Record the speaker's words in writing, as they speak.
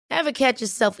Ever catch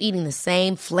yourself eating the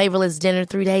same flavorless dinner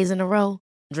 3 days in a row?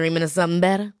 Dreaming of something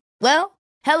better? Well,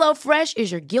 HelloFresh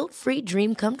is your guilt-free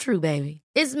dream come true, baby.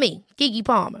 It's me, Keke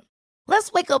Palmer.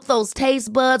 Let's wake up those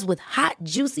taste buds with hot,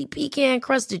 juicy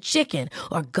pecan-crusted chicken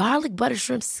or garlic butter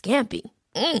shrimp scampi.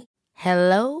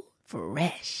 Hello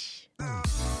Fresh.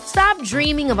 Stop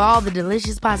dreaming of all the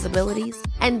delicious possibilities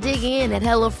and dig in at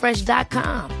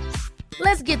HelloFresh.com.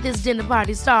 Let's get this dinner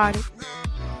party started.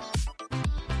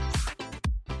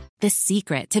 The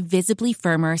secret to visibly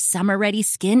firmer, summer-ready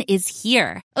skin is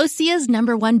here. Osea's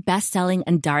 #1 best-selling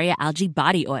Undaria Algae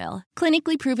Body Oil.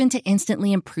 Clinically proven to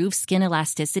instantly improve skin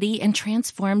elasticity and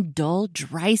transform dull,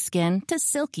 dry skin to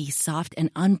silky, soft,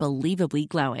 and unbelievably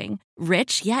glowing.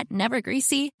 Rich, yet never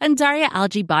greasy, Undaria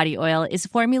Algae Body Oil is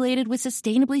formulated with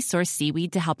sustainably sourced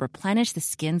seaweed to help replenish the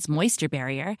skin's moisture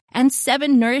barrier and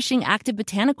 7 nourishing active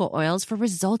botanical oils for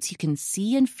results you can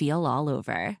see and feel all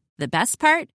over. The best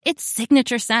part? Its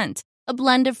signature scent. A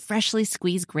blend of freshly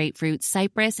squeezed grapefruit,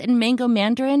 cypress, and mango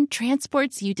mandarin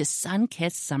transports you to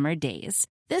sun-kissed summer days.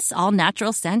 This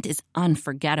all-natural scent is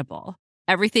unforgettable.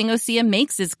 Everything Osea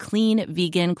makes is clean,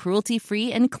 vegan,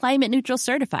 cruelty-free, and climate-neutral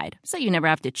certified, so you never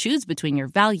have to choose between your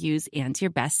values and your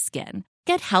best skin.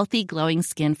 Get healthy, glowing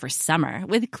skin for summer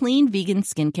with clean, vegan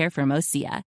skincare from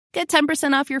Osea. Get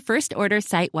 10% off your first order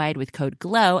site-wide with code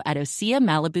GLOW at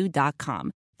OseaMalibu.com.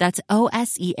 That's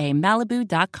OSEA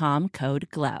Malibu.com, code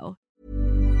GLOW.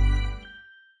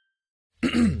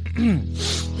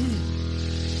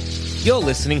 You're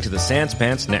listening to the Sans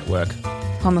Pants Network.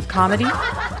 Home of comedy,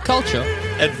 Culture.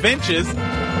 Adventures.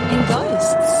 and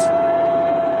ghosts.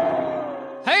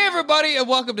 Hey, everybody, and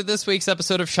welcome to this week's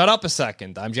episode of Shut Up a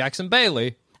Second. I'm Jackson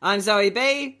Bailey. I'm Zoe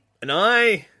B. And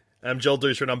I am Joel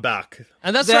Dusha, and I'm back.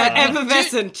 And that's The right.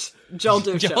 effervescent Joel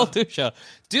Dusha. Joel Dusha.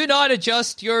 Do not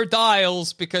adjust your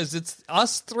dials because it's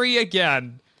us three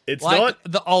again. It's like not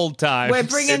the old times. We're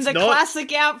bringing It's the not-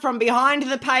 classic out from behind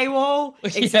the paywall,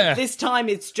 except Yeah. this time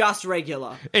it's just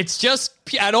regular. It's just,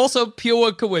 and also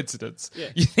pure coincidence.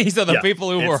 These are the Yeah,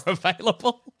 people who were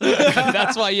available.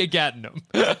 That's why you're getting them.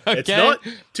 Okay? It's not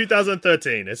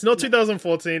 2013. It's not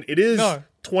 2014. It is No.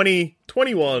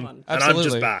 2021, and I'm Absolutely.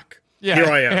 just back. Yeah, Here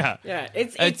I am. Yeah, Yeah,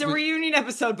 it's a reunion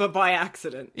episode, but by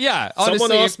accident. yeah honestly,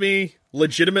 Someone asked me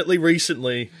legitimately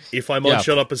recently if I'm on Yeah.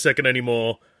 Shut Up a Second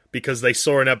anymore because they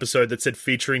saw an episode that said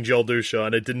featuring Joel Dusha,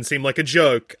 and it didn't seem like a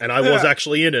joke, and I was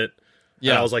actually in it.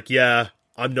 Yeah. And I was like, yeah,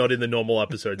 I'm not in the normal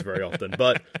episodes very often.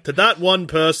 But to that one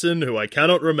person who I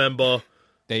cannot remember,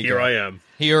 There you here go. I am.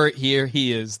 Here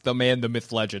he is, the man, the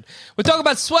myth, legend. We're talking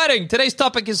about sweating. Today's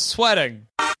topic is sweating.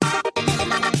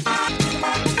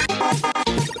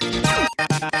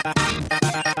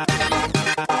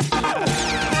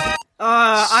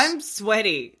 I'm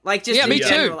sweaty. Like, just Yeah, in me too.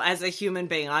 general, as a human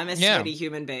being. I'm a Yeah. sweaty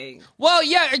human being. Well,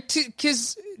 yeah,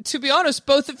 because to be honest,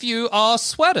 both of you are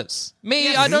sweaters.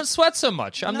 Me, I don't sweat so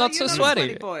much. I'm No, not you're so not a sweaty.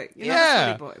 sweaty boy. You're yeah, not a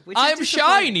sweaty boy, which is I'm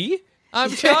disappointing. shiny. I'm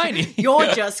shiny. You're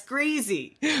just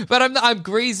greasy. But I'm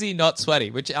greasy, not sweaty,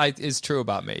 which is true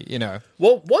about me. You know.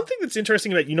 Well, one thing that's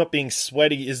interesting about you not being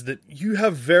sweaty is that you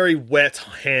have very wet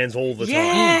hands all the time.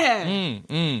 Yeah.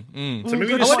 So maybe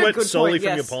you Good just point, sweat good solely point, from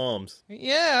your yes. palms.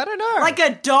 Yeah, I don't know. Like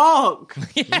a dog.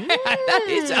 that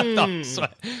is a dog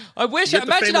sweat. I wish. You get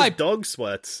the Imagine famous I dog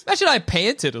sweats. imagine I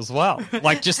panted as well.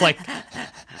 Like just like.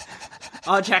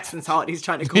 Oh, Jackson's hot. He's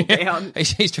trying to cool down.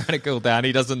 He's trying to cool down.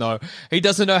 He doesn't know. He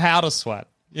doesn't know how to sweat.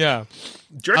 Yeah.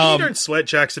 Do you reckon you don't sweat,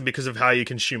 Jackson, because of how you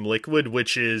consume liquid,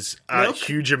 which is Milk?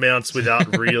 huge amounts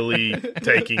without really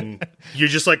taking... You're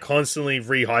just like constantly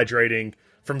rehydrating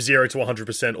from 0 to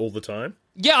 100% all the time?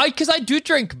 Yeah, because I do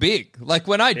drink big. Like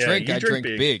when I drink, you I drink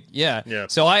drink big. big. Yeah. Yeah.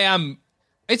 So I am.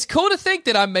 It's cool to think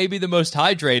that I'm maybe the most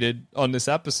hydrated on this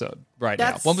episode right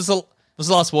That's- now. When was the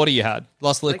last water you had?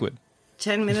 Last liquid?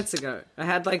 10 minutes ago. I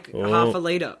had like half a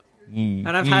litre. And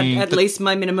I've had at least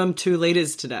my minimum 2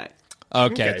 litres today.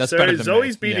 Okay, that's so better than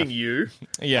Zoe's me. beating Yeah. you.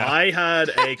 Yeah. I had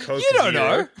a Coke You don't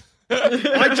Zero.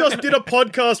 know. I just did a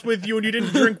podcast with you and you didn't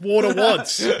drink water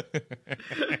once.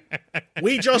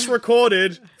 We just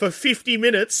recorded for 50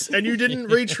 minutes and you didn't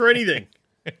reach for anything.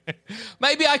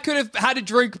 Maybe I could have had a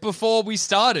drink before we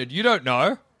started. You don't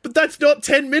know. But that's not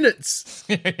 10 minutes.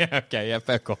 Yeah, okay, yeah,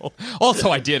 fair call. Also,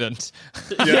 I didn't.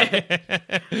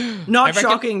 Not reckon-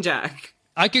 shocking, Jack.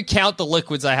 I could count the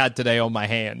liquids I had today on my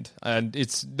hand, and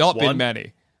it's not been One?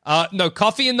 many. No,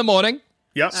 coffee in the morning,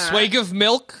 Yep. swig of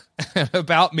milk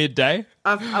about midday,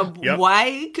 A Yep.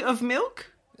 wag of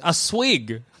milk? a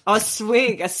swig. A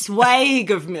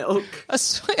swig of milk. A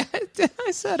swig.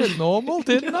 I said it normal,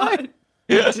 didn't I?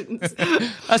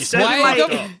 A swag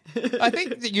of... I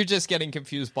think that you're just getting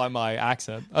confused by my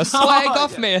accent. A swag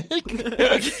of milk.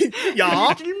 Yeah.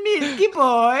 Little milky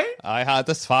boy. I had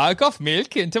a swag of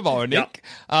milk in the morning.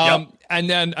 Yep. And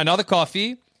then another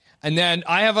coffee. And then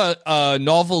I have a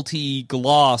novelty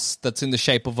glass that's in the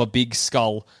shape of a big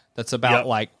skull that's about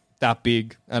like that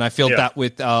big. And I filled that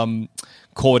with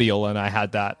cordial, and I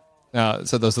had that.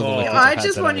 So those are the liquids I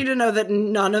just want you to know that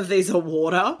none of these are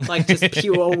water, like just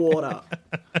pure water.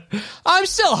 I'm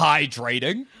still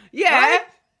hydrating. Yeah, right?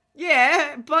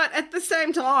 yeah, but at the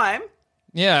same time,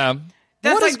 Yeah.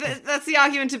 that's the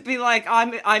argument to be like,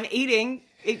 I'm eating.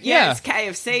 It's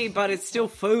KFC, but it's still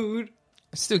food.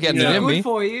 Still getting It's it in good me.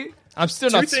 for you. I'm still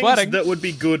Two not things sweating. that would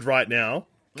be good right now,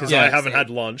 because I haven't had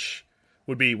lunch,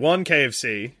 would be 1,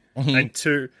 KFC, and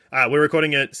 2, we're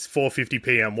recording at 4:50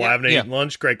 p.m. Why haven't I eaten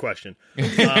lunch? Great question.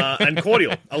 And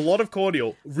cordial. A lot of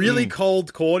cordial. Really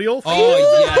cold cordial.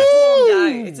 Oh, yeah.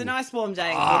 Warm day. It's a nice warm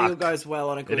day, and cordial goes well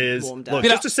on a good It is. warm day. Look,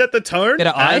 just to set the tone bit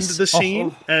of and ice? the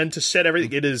scene and to set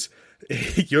everything, it is...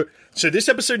 So this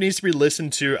episode needs to be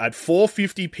listened to at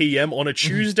 4:50 p.m. on a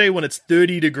Tuesday when it's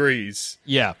 30 degrees.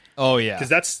 Yeah. Oh, yeah.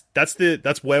 Because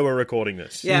that's where we're recording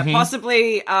this. Yeah,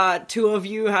 possibly 2 of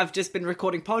you have just been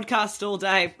recording podcasts all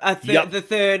day. The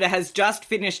third has just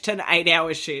finished an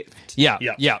 8-hour shift.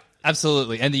 Yeah.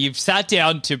 Absolutely. And you've sat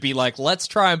down to be like, let's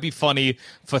try and be funny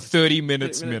for 30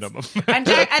 minutes minimum. And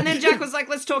then Jack was like,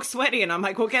 let's talk sweaty. And I'm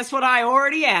like, well, guess what? I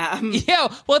already am.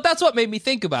 Yeah, well, that's what made me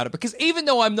think about it, because even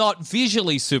though I'm not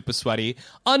visually super sweaty,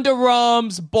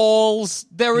 underarms, balls,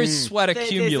 there is sweat There's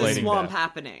accumulating a swamp there.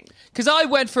 happening. Because I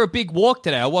went for a big walk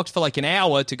today. I walked for like an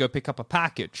hour to go pick up a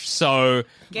package. So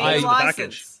Get your Package.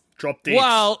 license. Drop deets.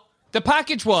 Well, the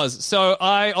package was, so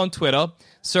I, on Twitter,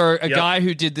 saw a guy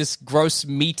who did this gross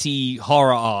meaty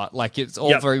horror art. Like, it's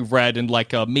all very red and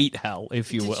like a meat hell,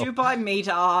 if you will. Did you buy meat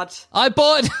art? I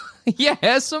bought,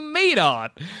 some meat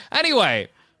art. Anyway,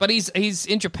 but he's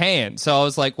in Japan, so I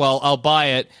was like, well, I'll buy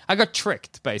it. I got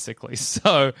tricked, basically.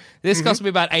 So this cost me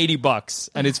about $80,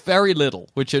 and it's very little,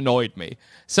 which annoyed me.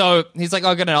 So he's like,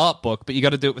 I'll get an art book, but you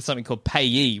got to do it with something called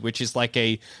Payee, which is like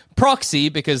a proxy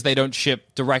because they don't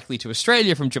ship directly to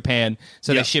Australia from Japan.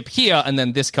 So they ship here, and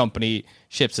then this company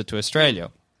ships it to Australia.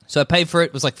 So I paid for it.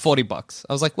 It was like $40.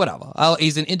 I was like, whatever.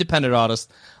 He's an independent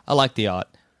artist. I like the art.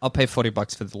 I'll pay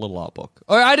 $40 for the little art book.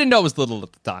 Or I didn't know it was little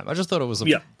at the time. I just thought it was a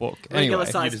book. Regular Anyway.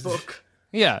 size book.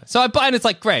 Yeah. So I buy, and it's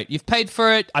like, great. You've paid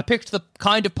for it. I picked the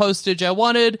kind of postage I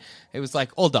wanted. It was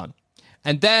like, all done.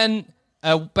 And then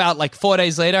about like 4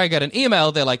 days later, I got an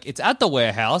email. They're like, it's at the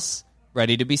warehouse,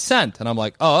 ready to be sent. And I'm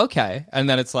like, oh, okay. And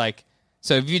then it's like,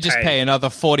 so if you just pay another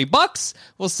 $40,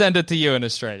 we'll send it to you in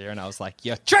Australia. And I was like,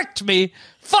 you tricked me.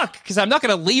 Fuck, because I'm not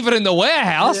going to leave it in the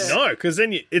warehouse. No, because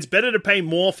then it's better to pay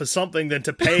more for something than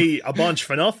to pay a bunch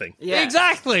for nothing. Yeah.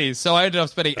 Exactly. So I ended up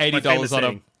spending $80 on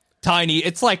a tiny,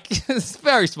 it's like, it's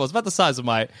very small. It's about the size of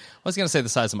I was going to say the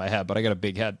size of my head, but I got a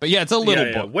big head. But yeah, it's a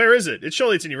little book. Where is it?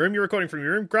 Surely it's in your room. You're recording from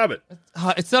your room. Grab it.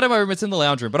 It's not in my room. It's in the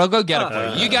lounge room, but I'll go get it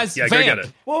for you. You guys go vamp. get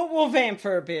it. We'll vamp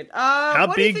for a bit. How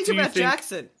what do you big think about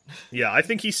Jackson? Yeah, I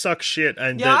think he sucks shit,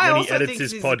 and Yeah, I that when also he edits think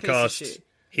this he's a piece of podcast, shit.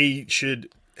 he should...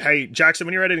 Hey, Jackson,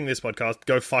 when you're editing this podcast,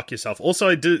 go fuck yourself. Also,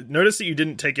 I did notice that you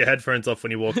didn't take your headphones off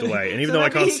when you walked away, and even So though I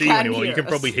maybe can't he see you can anymore, you hear can us.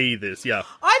 probably hear this. Yeah.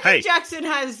 I think Hey, Jackson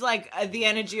has like the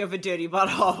energy of a dirty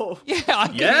butthole. Yeah, I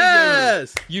can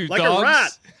yes! You like dogs. a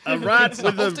rat. A rat with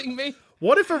insulting a... me.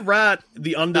 What if a rat,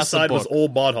 the underside was book. all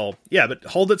butthole? Yeah, but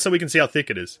hold it so we can see how thick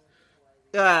it is.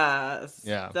 Yeah.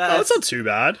 Oh, that's not too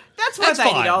bad. That's worth That's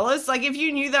fine. $80. Like, if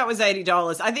you knew that was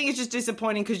 $80, I think it's just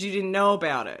disappointing because you didn't know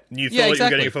about it. You thought Yeah, you were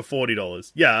exactly. getting it for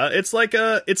 $40. Yeah, it's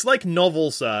like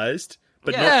novel sized,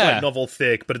 but not Yeah. quite novel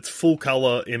thick, but it's full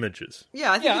color images.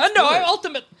 Yeah, I think Yeah, it's no,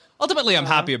 good. ultimately I'm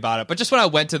happy about it. But just when I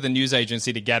went to the news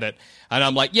agency to get it, and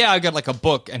I'm like, yeah, I got like a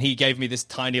book, and he gave me this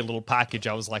tiny little package,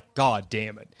 I was like, God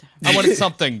damn it. I wanted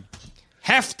something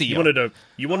hefty. You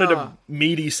wanted a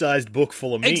meaty sized book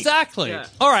full of meat. Exactly. Yeah.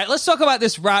 All right, let's talk about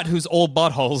this rat who's all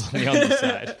buttholes on the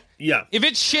underside. Yeah. If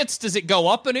it shits, does it go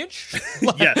up an inch?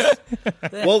 Yes.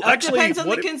 Well, It actually, depends on the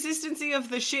what if- consistency of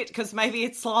the shit, because maybe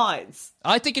it slides.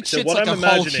 I think it So shits what like I'm a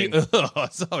whole imagining- shit.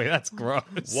 Ugh, sorry, that's gross.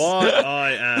 what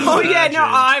I am. Oh, yeah, no, imagining-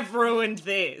 I've ruined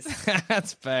this.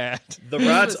 That's bad. The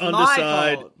rat's was my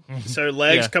underside. fault. So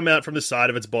legs Yeah. come out from the side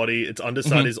of its body. Its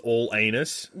underside is all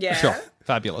anus. Yeah. Sure.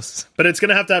 Fabulous. But it's going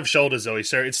to have shoulders, Zoe,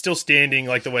 so it's still standing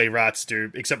like the way rats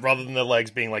do, except rather than the legs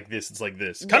being like this, it's like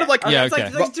this. Kind of like Yeah, It's okay.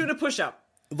 like doing a push-up.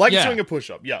 Yeah. doing a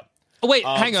push-up, yeah. Oh, wait,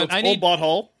 hang So on. it's I need all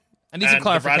butthole. some and the rat is-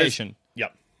 clarification.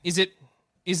 Yep. Is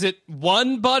it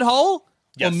one butthole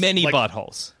Yes, or many like-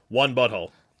 buttholes? One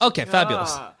butthole. Okay,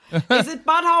 fabulous. Is it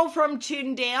butthole from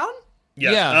chin down?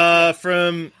 Yeah.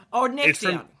 From neck it's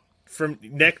down. From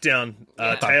neck down,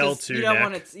 tail to you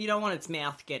don't neck. You don't want its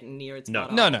mouth getting near its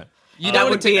butt. No. You don't That want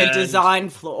would be to a design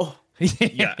flaw.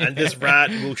 Yeah, and this rat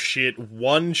will shit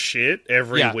one shit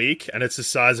every Yeah. week, and it's the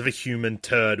size of a human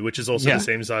turd, which is also Yeah. the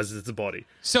same size as its body.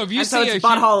 So if you And see so a its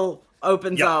butthole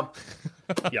opens Yep. up,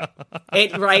 Yeah,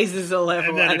 it raises a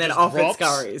level, and and then it just off drops, it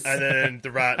scurries. and then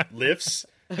the rat lifts,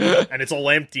 and it's all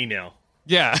empty now.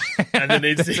 yeah, And then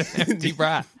it's deep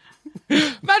rat.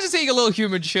 Imagine seeing a little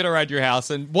human shit around your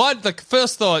house, and the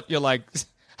first thought you're like,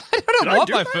 I don't know I what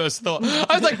do my that? first thought.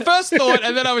 I was like, first thought,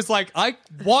 and then I was like,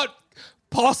 what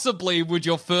possibly would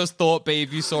your first thought be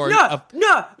if you saw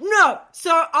No.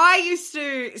 So I used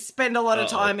to spend a lot of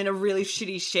time in a really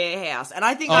shitty share house, and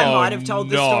I think I might have told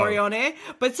the no. story on air,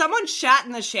 but someone shat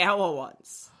in the shower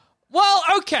once. Well,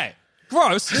 okay.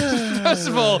 Gross. First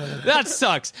of all, that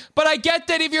sucks. But I get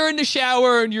that if you're in the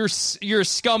shower and you're a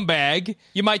scumbag,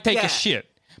 you might take Yeah. a shit.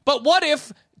 But what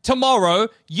if tomorrow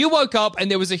you woke up and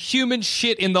there was a human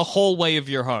shit in the hallway of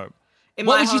your home? In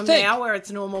What my would you home think? now, where it's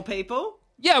normal people,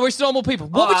 Yeah, we're normal people.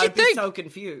 What would you I'd be think? so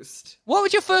confused. What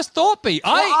would your first thought be?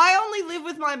 Well, I only live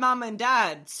with my mum and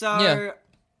dad, so Yeah.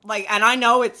 and I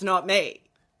know it's not me,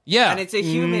 yeah. and it's a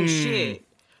human shit.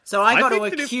 So I got to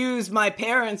think that accuse my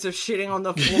parents of shitting on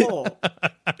the floor.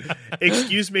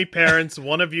 excuse me, parents.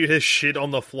 One of you has shit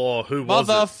on the floor. Who was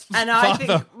Mother. it? And I think,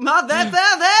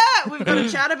 we've got to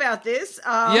chat about this.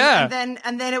 Yeah.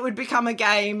 And then it would become a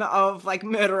game of like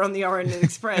Murder on the Orient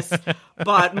Express,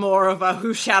 but more of a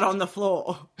who shat on the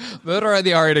floor. Murder on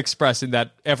the Orient Express in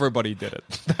that everybody did it.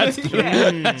 That's the,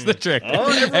 Yeah. that's the trick.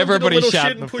 Oh, Everybody did a little shat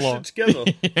shit on the and push floor. it together.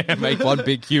 Yeah, make one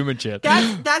big human shit.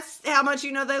 That's how much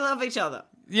you know they love each other.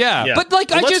 Yeah. Yeah. But like,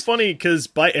 well, I that's just funny because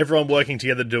by everyone working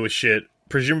together to do a shit,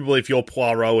 presumably if you're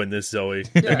Poirot in this, Zoe,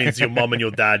 that means your mum and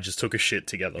your dad just took a shit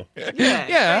together.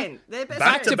 Yeah. friend. They're best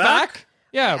back friends. to back.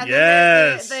 Yeah. And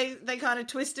Yes. then they kind of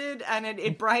twisted and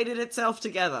it braided itself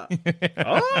together.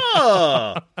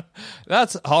 Oh,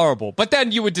 That's horrible. But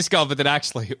then you would discover that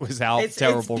actually it was our It's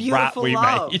terrible rat beautiful we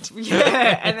love. made.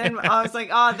 Yeah, and then I was like,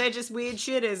 oh, they're just weird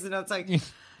shitters. And I was like,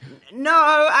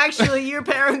 no, actually, your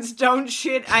parents don't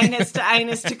shit anus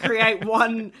to create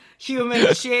one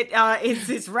human shit. It's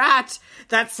this rat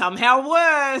that's somehow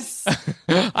worse.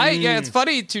 Yeah, it's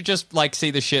funny to just like see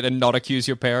the shit and not accuse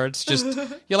your parents. Just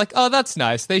you're like, oh, that's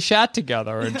nice. They shat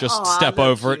together and just Aw, step they're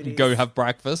over it and go cuties. have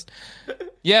breakfast.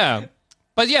 Yeah.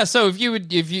 But yeah, so if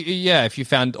you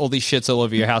found all these shits all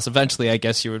over your house, eventually I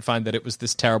guess you would find that it was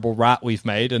this terrible rat we've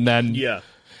made and then yeah,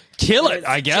 kill it,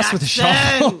 I guess, with a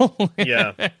Jackson! shovel.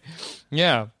 yeah.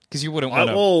 Yeah, because you wouldn't want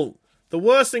to. Well, the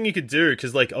worst thing you could do,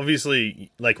 because like obviously,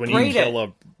 like when you Breed kill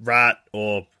a rat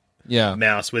or Yeah.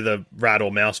 mouse with a rat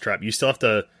or mouse trap, you still have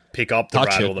to pick up the Touch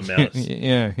rat it. or the mouse.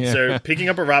 Yeah. So picking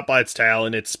up a rat by its tail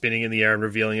and it's spinning in the air and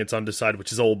revealing its underside,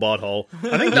 which is all butthole,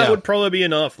 I think that Yeah. would probably be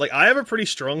enough. Like, I have a pretty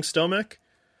strong stomach.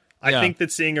 I Yeah. think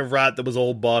that seeing a rat that was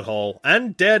all butthole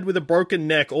and dead with a broken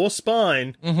neck or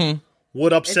spine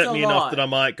would upset It's a me lot. enough that I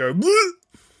might go, "Bleh."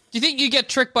 Do you think you get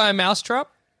tricked by a mousetrap?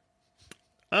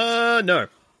 No.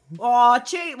 Oh,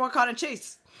 cheese. What kind of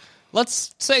cheese?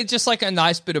 Let's say just like a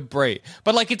nice bit of brie,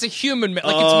 but like it's a human, like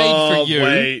it's made for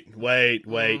you.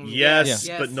 Wait. Yes,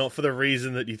 yes. but not for the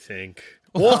reason that you think.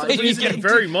 Or for the you reason get- you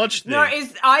very much think. No,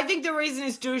 I think the reason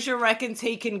is Dusha reckons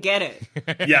he can get it.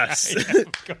 Yes.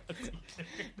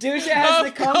 Dusha has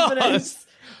the confidence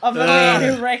of a man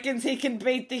who reckons he can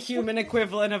beat the human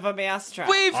equivalent of a mousetrap.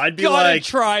 We've I'd be got like- to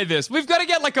try this. We've got to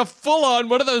get like a full-on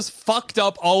one of those fucked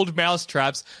up old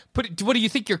mousetraps. What do you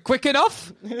think? You're quick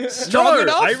enough? Strong No,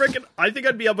 enough? I think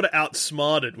I'd be able to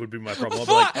outsmart it would be my problem. I'd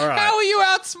be What? like, all right. How are you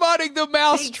outsmarting the Big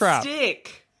mousetrap?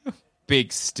 stick.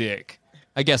 Big stick.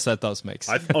 I guess that does make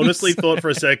I sense. honestly thought for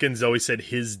a second Zoe said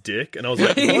his dick, and I was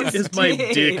like, what His has my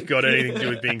dick. dick got anything to do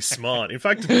with being smart? In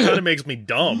fact, it kind of makes me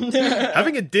dumb.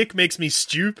 Having a dick makes me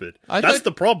stupid. I That's thought-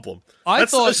 the problem. I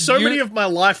thought so you- many of my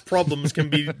life problems can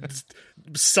be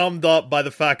summed up by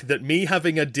the fact that me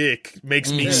having a dick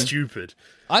makes me stupid.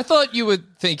 I thought you were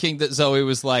thinking that Zoe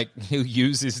was like, he'll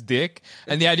use his dick,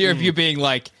 and the idea of you being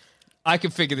like, I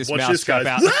can figure this Watch this, mousetrap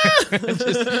out. guys.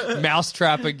 Just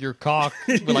mousetrapping your cock.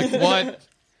 We're like, what?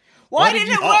 Why did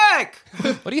didn't you- it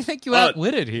work? What do you think you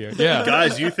outwitted here? Yeah,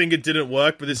 Guys, you think it didn't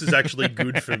work, but this is actually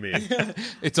good for me.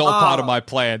 it's all part of my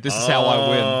plan. This is how I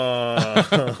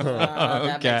win.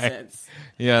 That Okay. makes sense.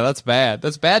 Yeah, that's bad.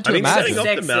 That's bad to I mean, imagine. setting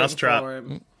up the Sexing mousetrap. for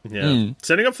him. Yeah.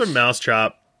 Setting up the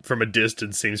mousetrap from a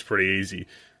distance seems pretty easy.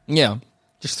 Yeah,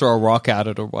 just throw a rock at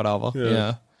it or whatever.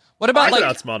 Yeah. What about I could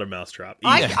like? outsmart a mousetrap.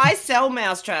 I sell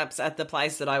mousetraps at the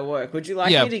place that I work. Would you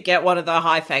like me to get one of the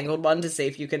high-fangled one to see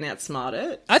if you can outsmart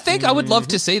it? I think I would love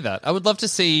to see that. I would love to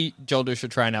see Joel Dusha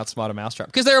try and outsmart a mousetrap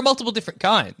because there are multiple different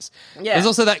kinds. Yeah. There's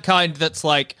also that kind that's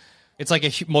like it's like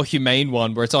a more humane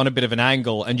one where it's on a bit of an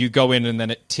angle and you go in and then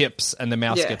it tips and the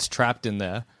mouse gets trapped in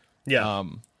there. Yeah.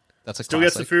 That's a Still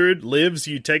classic. gets the food, lives,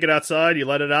 you take it outside, you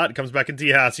let it out, it comes back into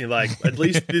your house, and you're like, at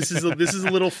least this is a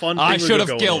little fun thing. I should have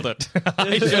going killed on. it.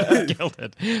 I should have killed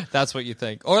it. That's what you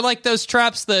think. Or like those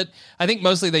traps that I think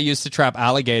mostly they used to trap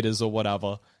alligators or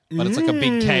whatever. But it's like a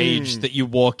big cage that you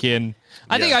walk in.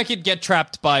 I think I could get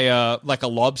trapped by like a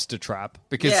lobster trap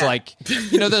because like,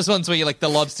 you know, those ones where you like the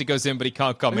lobster goes in but he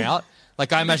can't come out.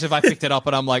 Like, I imagine if I picked it up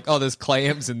and I'm like, oh, there's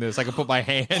clams in this. I can put my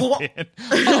hand in.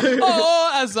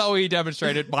 As Zoe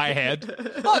demonstrated, my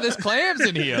head. Oh, there's clams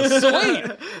in here.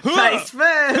 Sweet. Face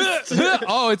first.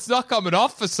 Oh, it's not coming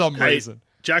off for some reason.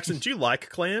 Jackson, do you like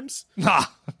clams? Nah.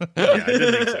 Yeah, I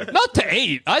didn't think so. Not to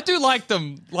eat. I do like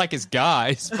them like as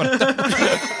guys, but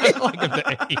I don't like them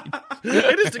to eat.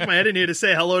 I just stick my head in here to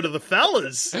say hello to the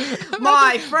fellas.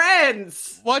 My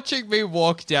friends. Watching me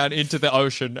walk down into the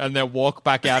ocean and then walk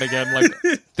back out again like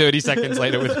 30 seconds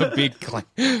later with a big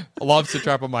lobster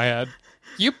trap on my head.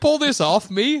 You pull this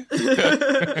off me?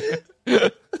 I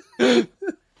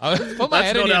put my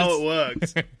head That's in not how here it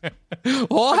works.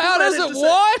 Well, how does it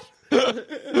what?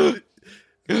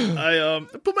 I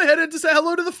put my head in to say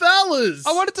hello to the fellas.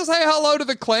 I wanted to say hello to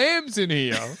the clams in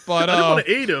here, but I don't want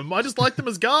to eat them. I just like them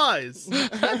as guys.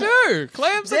 I do.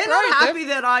 Clams They're are not great. happy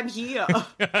that I'm here.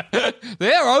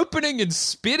 They're opening and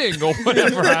spitting or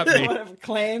whatever happening. Whatever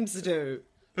clams do.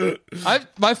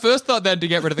 My first thought then to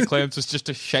get rid of the clams was just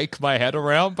to shake my head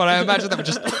around, but I imagine that would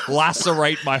just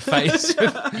lacerate my face.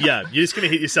 Yeah, you're just going to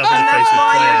hit yourself in the face with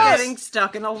Why you're clams. getting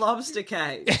stuck in a lobster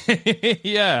cage?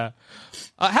 Yeah.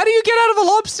 How do you get out of a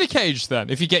lobster cage then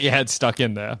if you get your head stuck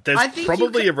in there? I There's think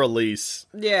probably you a release.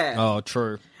 Yeah. Oh,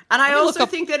 true. And I look also up-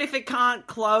 think that if it can't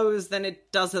close, then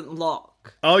it doesn't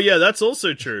lock. Oh, yeah, that's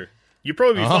also true. You'll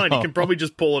probably be fine. You Oh. can probably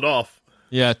just pull it off.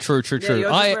 Yeah, true. Yeah, you're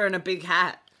just wearing a big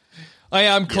hat. I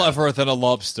am cleverer than a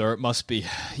lobster. It must be,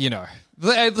 you know.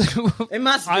 It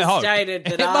must be I hope. stated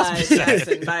that It must be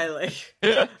Jackson Bailey,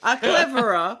 are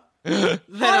cleverer than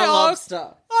a lobster.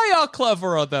 I are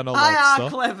cleverer than a I lobster. are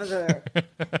cleverer.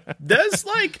 There's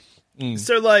like...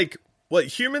 So, like, what,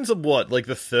 humans are what? Like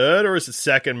the third or is it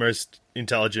second most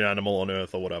intelligent animal on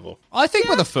Earth or whatever? I think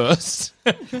we're the first.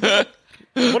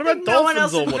 What about No one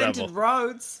else dolphins or invented whatever?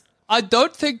 roads. I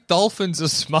don't think dolphins are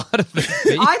smarter than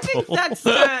people. I think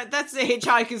that's the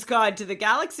Hitchhiker's Guide to the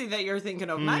Galaxy that you're thinking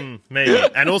of, mate. Maybe.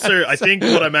 And also, I think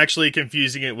what I'm actually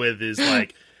confusing it with is,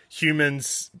 like,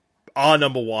 humans are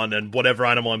number one and whatever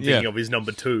animal I'm thinking of is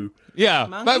number two. Yeah,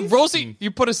 Monkeys? but Rosie,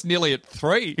 you put us nearly at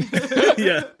 3.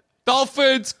 Yeah.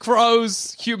 Dolphins,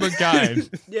 crows, humankind.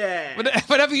 Yeah.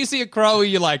 Whenever you see a crow,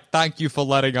 you're like, thank you for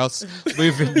letting us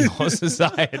live in your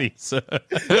society, sir.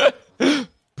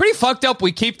 Pretty fucked up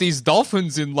we keep these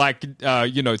dolphins in, like,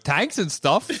 tanks and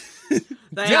stuff.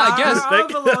 They Yeah, I are guess. our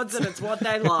overlords and it's what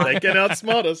they They like. can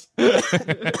outsmart us.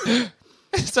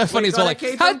 It's so funny. We've It's all got like, to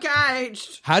keep how, them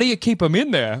caged. how do you keep them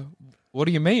in there? What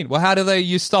do you mean? Well, how do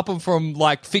you stop them from,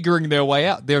 like, figuring their way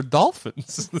out? They're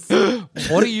dolphins.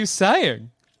 What are you saying?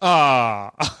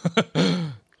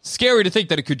 Scary to think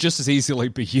that it could just as easily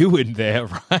be you in there,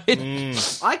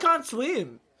 right? I can't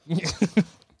swim.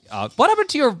 What happened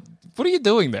to your... What are you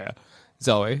doing there,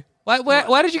 Zoe?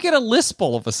 Why did you get a lisp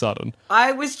all of a sudden?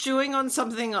 I was chewing on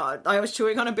something. I was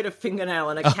chewing on a bit of fingernail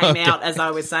and it came out as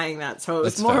I was saying that. So it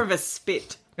was That's more fair. of a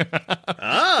spit.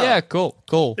 Yeah, cool.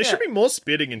 There should be more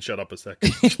spitting in Shut Up a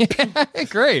Second. I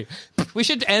agree. We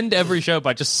should end every show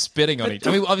by just spitting on each.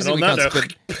 I mean, obviously we And on can't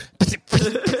that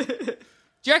spit.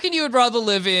 Do you reckon you would rather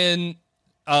live in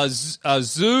a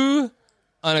zoo,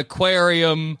 an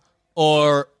aquarium,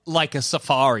 or like a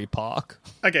safari park?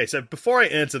 Okay, so before I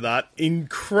answer that,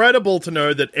 incredible to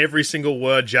know that every single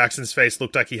word Jackson's face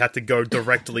looked like he had to go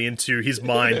directly into his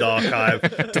mind archive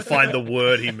to find the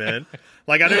word he meant.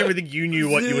 Like, I don't even think you knew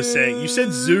what you were saying. You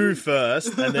said zoo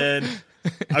first, and then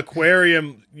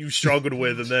aquarium you struggled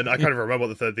with, and then I can't even remember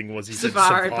what the third thing was. He said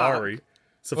Safari safari. park.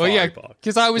 Safari park.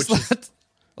 because I was...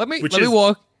 Let me Which is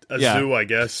walk... a zoo, I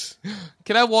guess.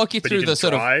 Can I walk you But through you can the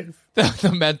sort drive. of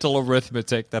the mental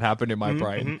arithmetic that happened in my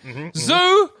brain?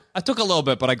 Zoo, I took a little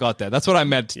bit, but I got there. That's what I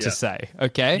meant to say,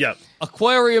 okay? Yep.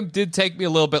 Aquarium did take me a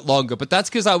little bit longer, but that's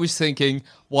because I was thinking,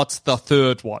 what's the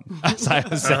third one? As I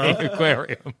was saying,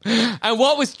 aquarium. And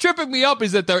what was tripping me up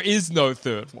is that there is no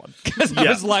third one. Because I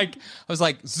was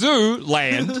like, zoo,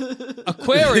 land,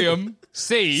 aquarium,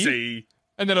 sea. See.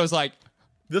 And then I was like,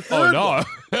 The third one.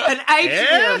 An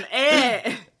atrium,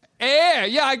 air. Air,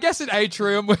 yeah, I guess an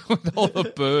atrium with all the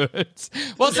birds.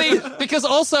 Well, see, because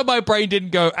also my brain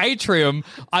didn't go atrium,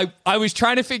 I was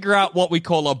trying to figure out what we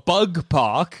call a bug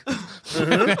park.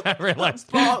 I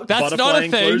realized that's not a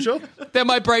thing. Enclosure? Then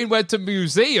my brain went to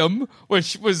museum,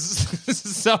 which was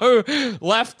so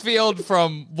left field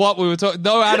from what we were talking.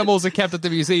 No animals are kept at the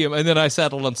museum, and then I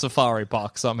settled on safari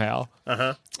park somehow.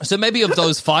 So maybe of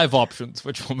those 5 options,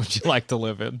 which one would you like to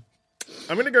live in?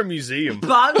 I'm going to go museum.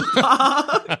 Bug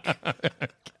park.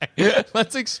 Okay.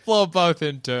 Let's explore both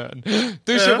in turn.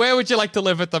 Dusha, where would you like to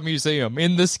live at the museum?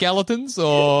 In the skeletons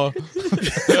or...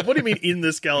 What do you mean in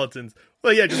the skeletons?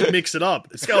 Well, yeah, just mix it up.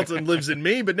 The skeleton lives in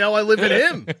me, but now I live in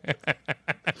him.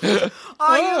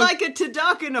 Oh, you're like a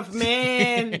turducken of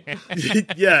man.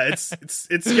 Yeah, it's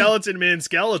skeleton man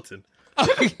skeleton.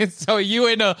 So are you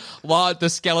in the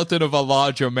skeleton of a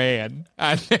larger man,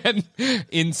 and then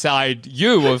inside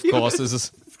you, of course, is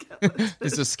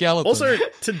a skeleton. Also,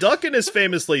 turducken is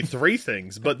famously 3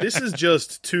 things, but this is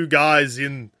just 2 guys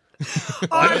in...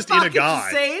 I'm just in a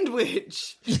guy. It's a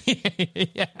sandwich.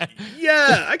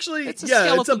 Yeah, actually, it's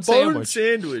a bone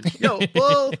sandwich. Yo,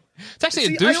 well, it's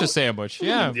actually a Dusha sandwich.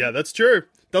 Yeah, yeah, that's true.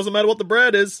 Doesn't matter what the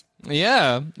bread is.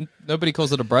 Yeah, nobody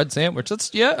calls it a bread sandwich.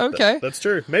 Okay. That's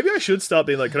true. Maybe I should start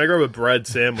being like, can I grab a bread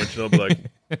sandwich? And I'll be like...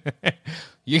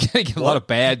 You're going to get a lot of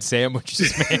bad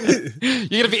sandwiches, man.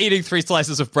 You're going to be eating 3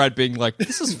 slices of bread being like,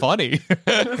 this is funny.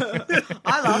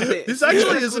 I love it. This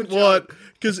actually isn't what...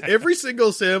 Because every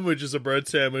single sandwich is a bread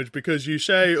sandwich because you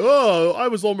say, oh, I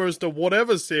was almost a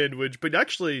whatever sandwich, but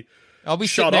actually... I'll be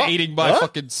sitting there eating my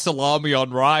fucking salami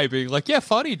on rye being like, yeah,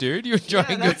 funny, dude. You're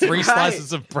enjoying your 3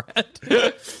 slices of bread.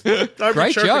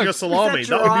 Great joke. A salami.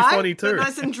 That would be funny too.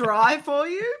 Nice and dry for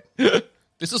you?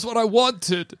 This is what I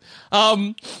wanted.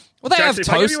 Well, they have toast. If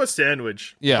I give you a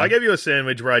sandwich, if I gave you a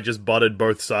sandwich where I just buttered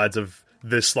both sides of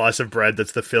this slice of bread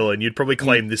that's the filling, you'd probably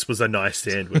claim this was a nice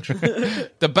sandwich.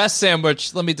 The best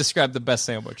sandwich, let me describe the best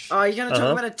sandwich. Oh, you're going to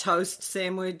talk about a toast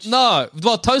sandwich? No,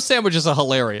 well, toast sandwiches are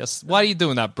hilarious. Why are you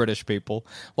doing that, British people?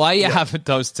 Why are you having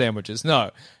toast sandwiches? No.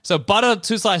 So butter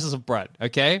 2 slices of bread,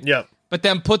 okay? Yep. But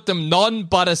then put them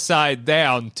non-butter side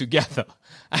down together.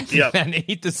 And then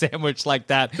eat the sandwich like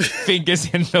that, fingers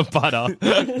in the butter.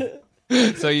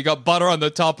 So you got butter on the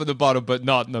top and the bottom, but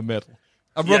not in the middle.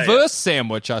 A reverse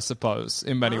sandwich, I suppose,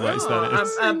 in many ways, that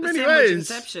is. In many ways.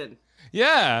 Inception.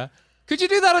 Yeah. Could you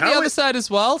do that on the other side as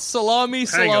well? Salami,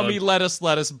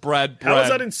 lettuce, bread. How is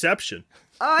that Inception?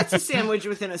 Oh, it's a sandwich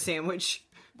within a sandwich.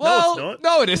 Well, no, it's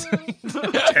not. No, it isn't.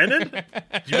 Tenet?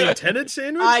 Do you mean Tenet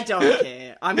sandwich? I don't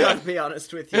care. I'm going to be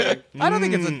honest with you. I don't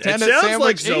think it's a Tenet sandwich. It sounds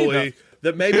like either. Zoe,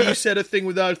 that maybe you said a thing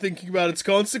without thinking about its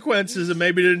consequences and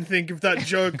maybe didn't think if that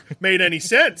joke made any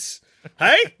sense.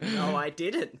 Hey? No, I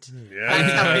didn't. Yeah.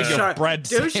 That's how this show... bread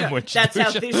sandwich. That's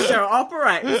how this show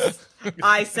operates.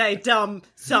 I say dumb,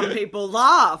 some people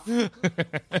laugh.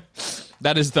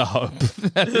 That is the hope.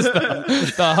 That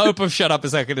is the hope of Shut Up a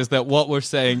Second is that what we're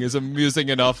saying is amusing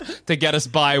enough to get us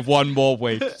by 1 more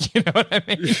week. You know what I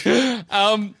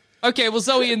mean? Okay, well,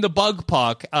 Zoe, in the bug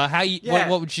park, how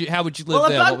would you live there? Well,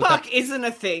 a bug park isn't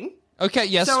a thing. Okay,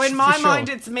 yes. So in my mind,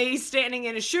 it's me standing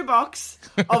in a shoebox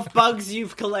of bugs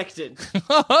you've collected.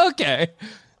 Okay.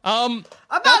 A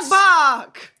bug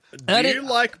park! Do you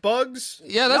like bugs?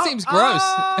 Yeah, that seems gross.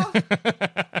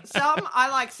 I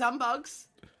like some bugs.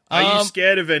 Are you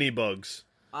scared of any bugs?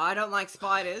 I don't like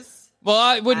spiders. Well,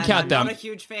 I wouldn't count them. I'm not a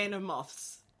huge fan of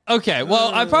moths. Okay,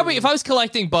 well, if I was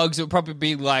collecting bugs, it would probably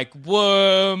be like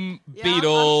worm,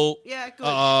 beetle,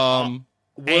 Worm's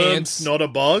ants. not a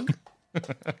bug?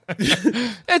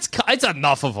 It's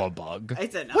enough of a bug.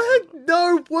 It's enough. What?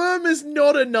 No, worm is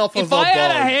not enough of a bug. If I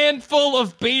had a handful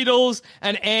of beetles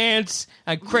and ants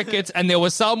and crickets and there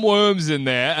were some worms in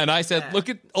there and I said, look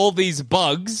at all these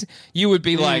bugs, you would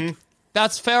be like,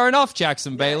 that's fair enough,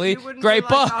 Jackson Bailey. Great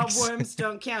bugs. Worms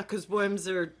don't count because worms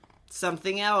are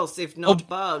something else, if not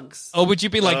bugs. Or would you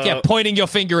be like, pointing your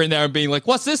finger in there and being like,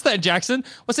 what's this then, Jackson?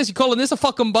 What's this? You calling this a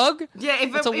fucking bug? Yeah,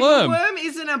 if a worm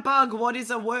isn't a bug, what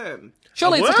is a worm?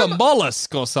 Surely it's like a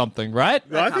mollusk or something, right?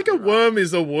 I think a worm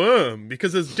is a worm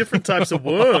because there's different types of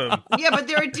worm. Yeah, but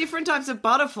there are different types of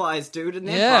butterflies, dude, and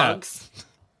they're bugs.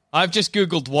 I've just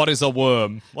Googled what is a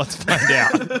worm. Let's find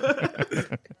out.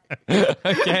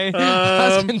 Okay?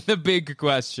 Asking the big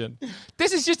question.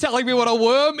 This is just telling me what a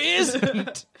worm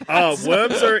isn't.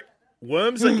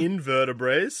 Worms are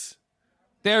invertebrates.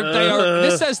 They are.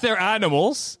 This says they're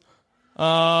animals.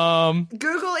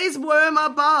 Google, is worm a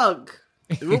bug?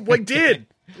 We did.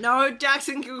 No,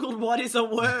 Jackson Googled what is a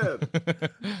worm.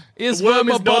 Is worm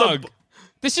a bug?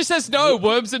 This just says no,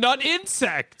 worms are not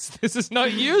insects. This is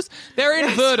not used. They're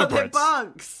invertebrates. They're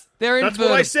bugs. They're That's invertebrates.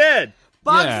 what I said.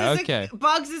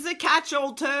 Bugs is a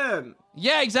catch-all term.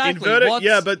 Yeah, exactly.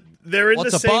 Yeah, but they're in the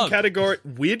what's a same bug? category.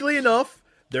 Weirdly enough,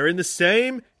 they're in the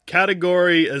same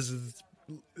category as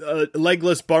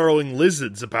legless burrowing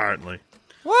lizards, apparently.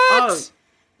 What? Oh.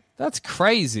 That's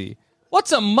crazy.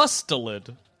 What's a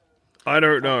mustelid? I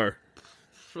don't know.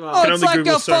 Oh, Can it's only like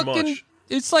Google a so fucking... much.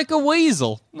 It's like a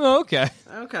weasel. Oh, okay.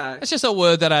 Okay. It's just a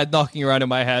word that I had knocking around in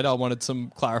my head. I wanted some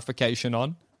clarification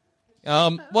on.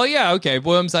 Well, yeah, okay.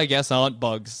 Worms, I guess, aren't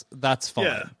bugs. That's fine.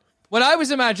 Yeah. When I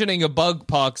was imagining a bug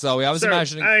park, Zoe, I was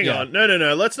imagining... Hang on. No.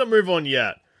 Let's not move on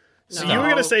yet. So No. you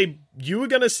were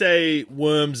gonna say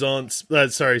worms aren't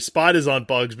spiders aren't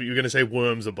bugs, but you were gonna say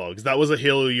worms are bugs. That was a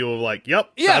hill you were like,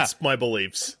 yep, Yeah. that's my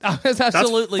beliefs. That's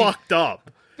absolutely... That's fucked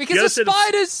up. Because You a just said-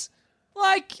 spider's...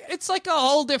 Like, it's like a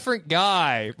whole different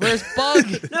guy. Whereas bug...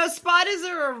 No, spiders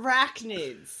are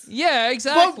arachnids. yeah, But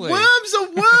exactly. worms are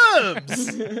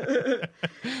worms.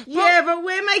 Yeah, but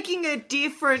we're making it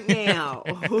different now.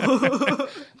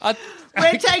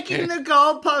 We're taking the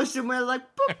goalpost and we're like,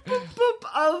 boop, boop,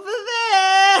 boop, over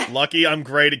there. Lucky I'm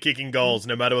great at kicking goals,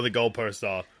 no matter what the goalposts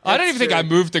are. I don't even think I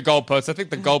moved the goalposts. I think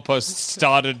the goalposts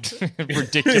started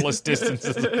ridiculous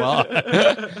distances apart.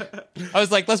 I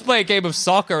was like, let's play a game of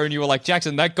soccer, and you were like,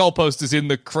 Jackson, that goalpost is in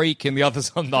the creek and the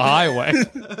other's on the highway.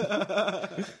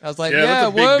 I was like, Yeah, yeah,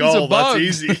 that's a big worms goal. are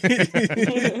bugs. That's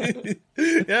easy.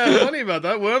 Yeah, funny about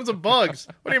that. Worms are bugs.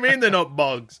 What do you mean they're not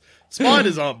bugs?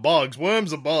 Spiders aren't bugs.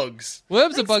 Worms are bugs.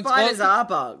 Worms are bugs. Spiders Well, are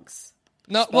bugs.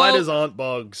 no, Spiders well, aren't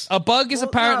bugs. a bug is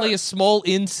apparently no. a small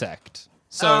insect.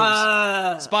 So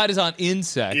spiders aren't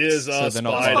insects. Is so a they're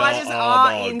not spider. Spiders are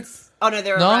are bug. in. Oh no,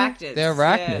 they're No, arachnids. they're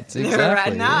arachnids, Yeah.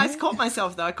 exactly. No, I caught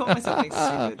myself though. I caught myself being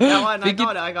stupid. That one,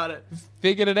 I got it.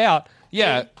 Figured it out.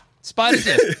 Yeah, spiders.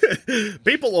 Yes.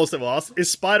 People also ask, is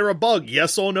spider a bug?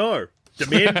 Yes or no?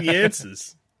 Demand the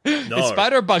answers. No. Is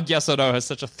spider a bug? Yes or no? Has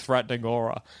such a threatening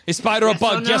aura. Is spider a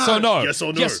bug? or Yes or no? Yes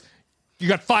or no? Yes. You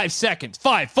got 5 seconds.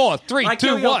 5, 4, 3, I 2,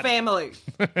 kill your 1. family.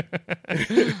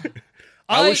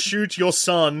 I will shoot your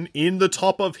son in the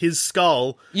top of his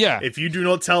skull. Yeah. If you do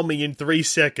not tell me in 3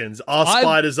 seconds, are I'm-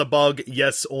 spiders a bug?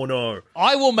 Yes or no?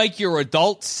 I will make your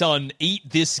adult son eat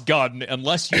this gun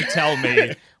unless you tell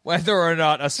me whether or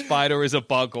not a spider is a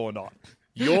bug or not.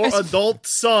 Your adult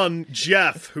son,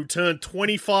 Jeff, who turned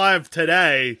 25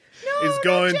 today, is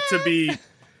going to be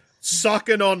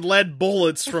sucking on lead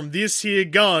bullets from this here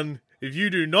gun if you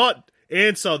do not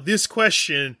answer this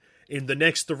question in the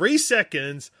next 3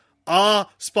 seconds. Are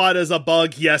spiders a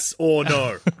bug, yes or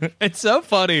no? It's so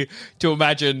funny to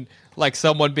imagine like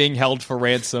someone being held for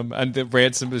ransom and the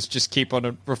ransom is just keep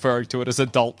on referring to it as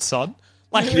adult son.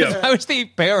 Like if I was the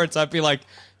parents, I'd be like,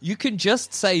 you can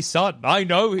just say son. I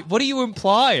know. What are you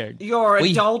implying? Your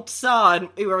adult son.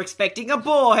 We were expecting a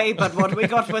boy, but what we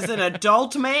got was an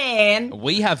adult man.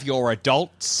 We have your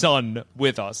adult son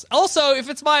with us. Also, if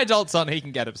it's my adult son, he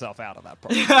can get himself out of that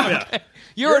problem. Yeah.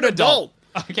 You're an adult.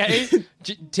 Okay?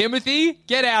 Timothy,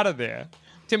 get out of there.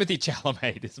 Timothy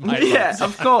Chalamet is my Yeah, adult son.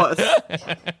 of course.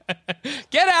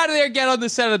 Get out of there and get on the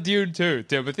set of Dune 2,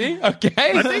 Timothy. Okay?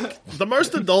 I think the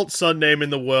most adult son name in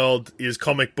the world is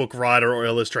comic book writer or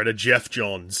illustrator Jeff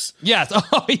Johns. Yes.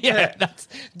 Oh, yeah. That's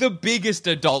the biggest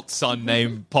adult son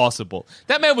name possible.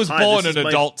 That man was Hi, born this an is my-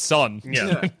 adult son.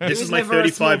 Yeah. He This was is my never a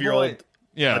small 35-year-old boy.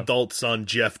 Yeah. adult son,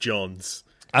 Jeff Johns.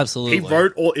 Absolutely. He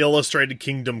wrote or illustrated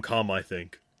Kingdom Come, I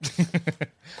think. That's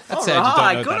All sad you don't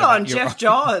right, know good that on about your Jeff own-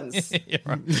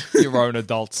 Johns. your own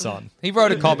adult son. He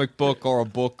wrote a comic book or a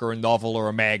book or a novel or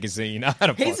a magazine. I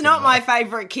don't He's fucking not know. my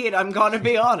favorite kid, I'm gonna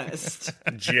be honest.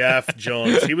 Jeff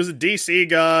Johns. He was a DC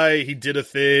guy. He did a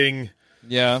thing.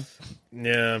 Yeah.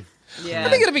 Yeah. Yeah. I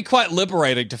think it'd be quite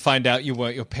liberating to find out you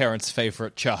weren't your parents'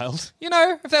 favorite child. You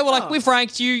know, if they were like, we've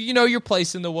ranked you, you know your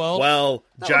place in the world. Well,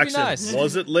 That would be Jackson, nice.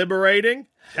 was it liberating?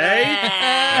 Hey?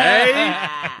 Hey?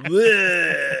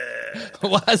 Bleh.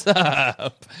 What's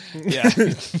up? Yeah.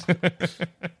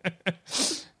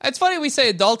 It's funny we say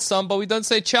adult son, but we don't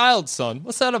say child son.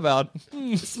 What's that about?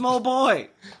 Small boy.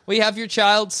 We have your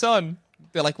child son.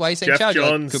 They're like, why are you saying Jeff child? You're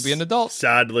like, Johns. could be an adult.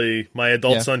 Sadly, my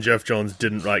adult Yeah. son Jeff Johns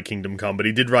didn't write Kingdom Come, but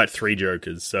he did write 3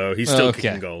 Jokers, so he's still Okay.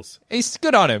 kicking goals. He's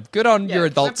good on him. Good on Yeah, your we're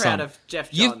adult proud son. of Jeff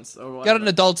You've Johns. Or got whatever. an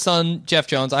adult son, Jeff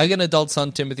Johns. I got an adult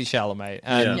son, Timothy Chalamet.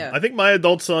 And Yeah. I think my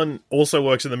adult son also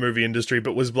works in the movie industry,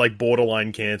 but was like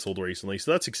borderline cancelled recently,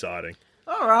 so that's exciting.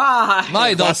 All right. my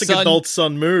adult Classic son, adult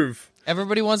son move.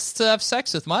 everybody wants to have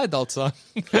sex with my adult son.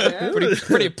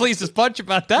 pretty pleased as punch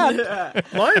about that.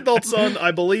 My adult son,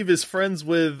 I believe, is friends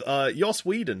with Joss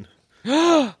Whedon.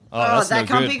 that's that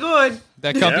can't be good.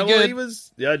 That can't be good.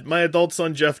 Well, my adult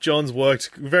son Jeff Johns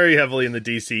worked very heavily in the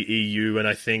DC EU, and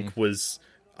I think was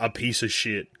a piece of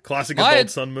shit. Classic adult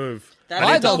son move.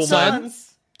 My adult son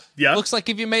Yeah. looks like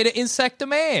if you made an insect a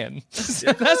man.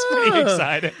 So that's pretty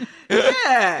exciting.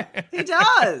 Yeah, he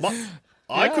does.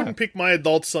 I couldn't pick my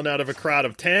adult son out of a crowd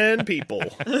of 10 people.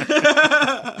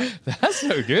 That's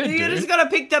so good, You dude. just gotta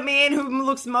pick the man who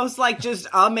looks most like just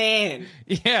a man.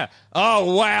 Yeah.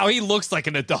 Oh, wow. He looks like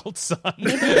an adult son.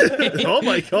 Oh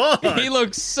my god. He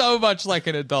looks so much like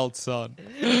an adult son.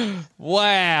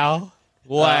 Wow.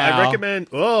 Wow. I recommend,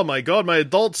 oh my god, my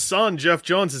adult son, Jeff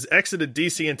Johns, has exited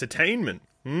DC Entertainment.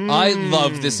 I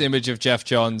love this image of Jeff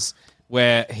Johns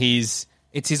where it's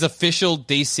his official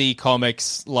DC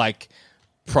Comics, like,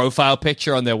 profile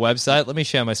picture on their website. Let me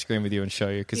share my screen with you and show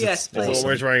you, because Yes, it's please. awesome.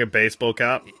 Where he's wearing a baseball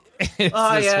cap. It's this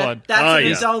one. That's an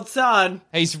yeah. adult son.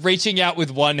 He's reaching out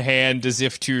with one hand as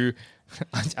if to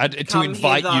Come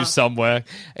invite hither. you somewhere.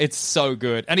 It's so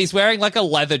good. And he's wearing like a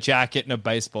leather jacket and a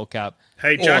baseball cap.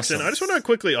 Hey, Jackson, Awesome. I just want to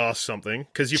quickly ask something,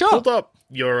 because you Sure. pulled up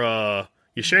you're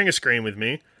sharing a screen with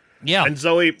me. Yeah. And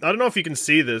Zoe, I don't know if you can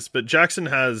see this, but Jackson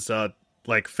has,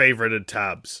 like, favorited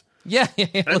tabs. Yeah. And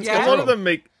Let's a go lot through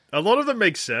of them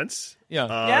make sense. Yeah.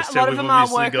 Yeah, So a lot of we've them are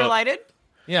obviously work got- related.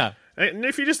 Yeah. And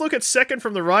if you just look at second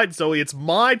from the right, Zoe, it's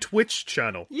my Twitch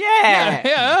channel. Yeah.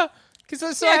 Yeah.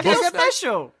 Because so I Yeah, can feel get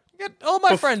special. all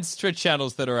my friends' Twitch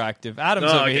channels that are active.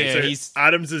 Adam's over here. so He's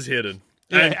Adams is hidden.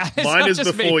 Yeah, And it's mine not is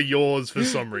just before me. yours for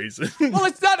some reason. well,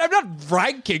 it's not. I'm not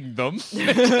ranking them.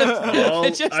 Well,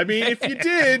 It's just- I mean, if you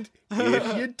did.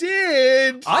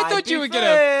 I thought you were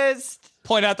gonna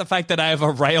point out the fact that I have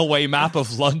a railway map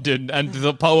of London and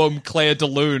the poem Claire de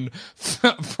Lune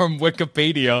from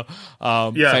Wikipedia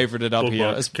favorited up here.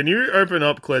 bookmark. Can you open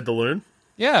up Claire de Lune?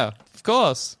 Yeah, of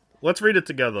course. Let's read it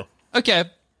together. Okay,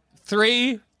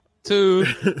 3, 2,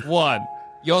 1.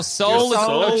 Your soul, Your is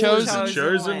soul a is a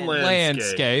chosen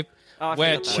landscape Oh,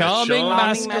 where charming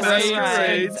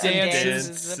masquerades and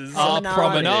dances are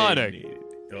promenading,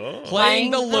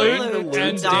 playing the lute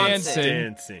and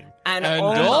dancing, And and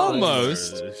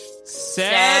almost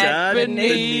sad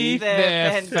beneath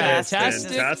their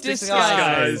fantastic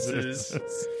disguises,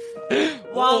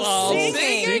 while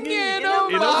singing in In a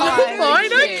a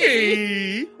minor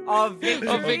key of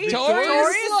victorious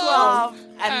victorious love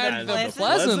and the pleasant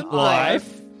pleasant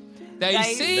life. They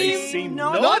seem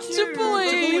not to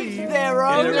believe their in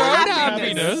own their own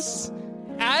happiness. happiness,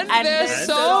 and And their their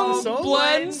song song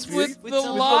blends with the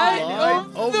light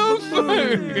of the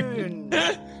moon.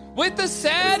 With the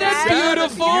sad and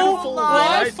beautiful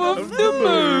life of the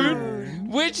moon,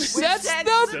 which sets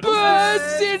the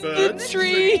birds in the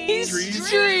trees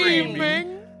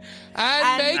dreaming,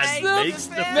 and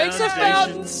makes a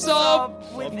fountain sob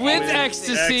with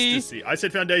ecstasy. I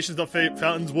said foundations, not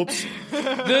fountains. Whoops.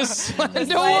 The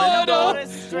slender water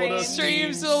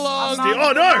streams along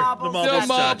Oh no! the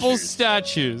marble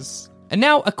statues. And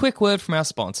now a quick word from our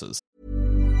sponsors.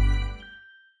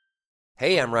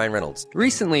 Hey, I'm Ryan Reynolds.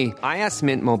 Recently, I asked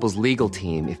Mint Mobile's legal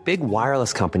team if big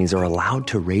wireless companies are allowed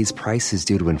to raise prices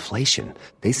due to inflation.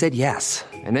 They said yes.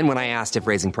 And then when I asked if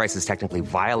raising prices technically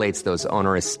violates those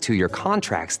onerous 2-year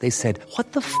contracts, they said,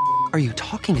 "What the f*** are you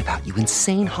talking about, you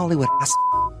insane Hollywood ass?"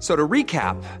 So to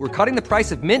recap, we're cutting the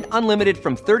price of Mint Unlimited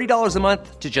from $30 a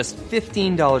month to just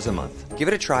 $15 a month. Give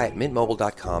it a try at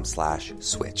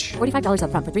mintmobile.com/switch. $45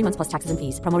 up front for 3 months plus taxes and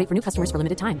fees. Promo rate for new customers for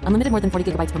limited time. Unlimited more than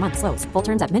 40 gigabytes per month. Slows full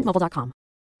terms at mintmobile.com.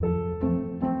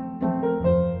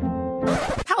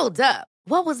 Hold up.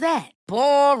 What was that?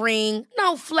 Boring.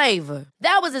 No flavor.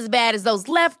 That was as bad as those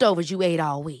leftovers you ate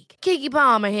all week. Keke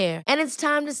Palmer here, and it's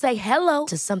time to say hello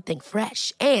to something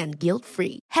fresh and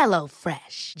guilt-free. Hello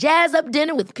Fresh. Jazz up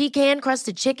dinner with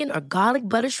pecan-crusted chicken or garlic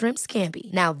butter shrimp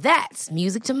scampi. Now that's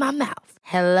music to my mouth.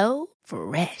 Hello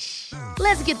Fresh.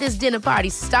 Let's get this dinner party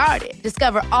started.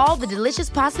 Discover all the delicious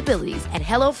possibilities at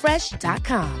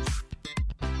hellofresh.com.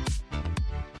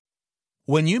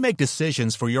 When you make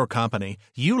decisions for your company,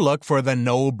 you look for the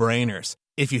no-brainers.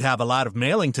 If you have a lot of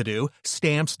mailing to do,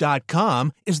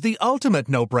 Stamps.com is the ultimate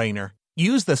no-brainer.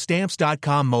 Use the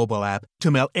Stamps.com mobile app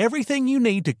to mail everything you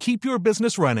need to keep your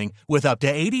business running with up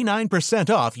to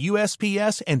 89% off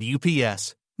USPS and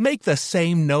UPS. Make the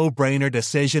same no-brainer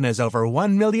decision as over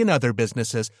 1 million other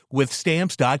businesses with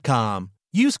Stamps.com.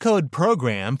 Use code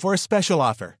PROGRAM for a special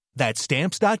offer. That's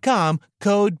Stamps.com,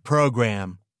 code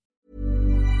PROGRAM.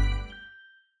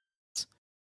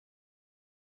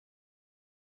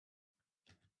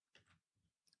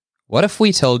 What if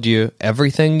we told you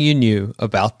everything you knew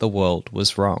about the world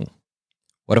was wrong?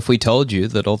 What if we told you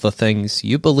that all the things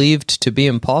you believed to be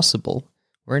impossible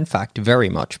were in fact very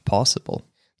much possible?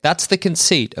 That's the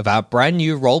conceit of our brand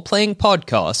new role-playing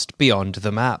podcast, Beyond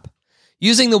the Map.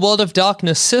 Using the World of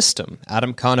Darkness system,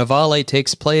 Adam Carnevale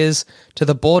takes players to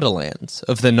the borderlands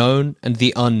of the known and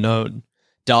the unknown.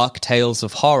 Dark tales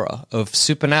of horror, of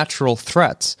supernatural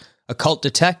threats, occult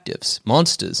detectives,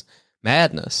 monsters,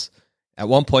 madness. At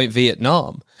one point,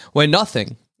 Vietnam, where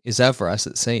nothing is ever as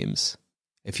it seems.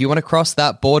 If you want to cross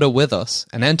that border with us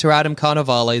and enter Adam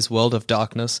Carnevale's World of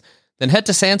Darkness, then head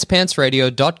to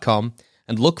sanspantsradio.com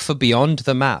and look for Beyond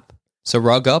the Map. So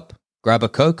rug up, grab a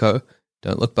cocoa,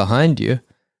 don't look behind you,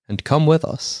 and come with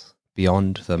us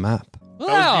beyond the map.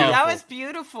 Wow. That was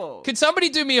beautiful. Could somebody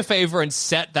do me a favor and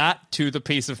set that to the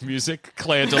piece of music,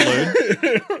 Claire de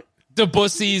Lune?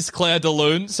 Debussy's Claire de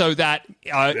Lune, so that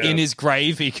in his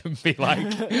grave he can be like,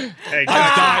 hey,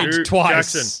 I've died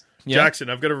twice. Jackson, Jackson,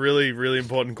 I've got a really, really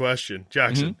important question.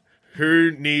 Jackson,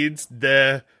 who needs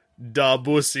their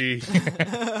Debussy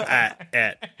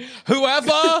at?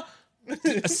 Whoever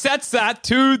sets that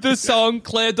to the song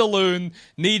Claire de Lune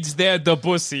needs their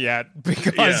Debussy at,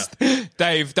 because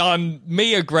they've done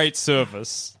me a great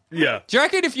service. Yeah. Do you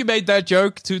reckon if you made that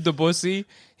joke to Debussy,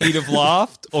 he'd have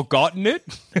laughed or gotten it?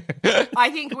 I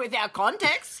think without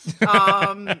context,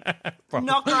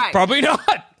 not great. Probably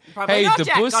not. Probably not,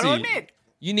 Jack, Debussy, gotta admit.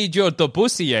 you need your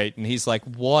Debussy-ate. And he's like,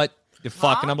 what the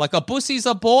fuck? And I'm like, a pussy's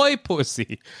a boy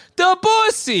pussy.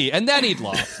 Debussy! And then he'd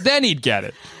laugh. Then he'd get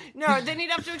it. No, then he'd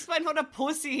have to explain what a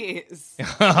pussy is.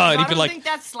 I don't think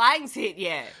that slang's hit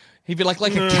yet. He'd be like a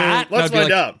cat. Let's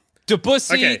find out.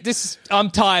 Debussy, Okay.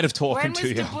 I'm tired of talking When to was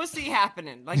you. Debussy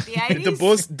happening? Like the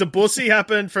 80s? Debussy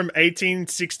happened from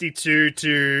 1862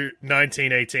 to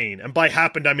 1918. And by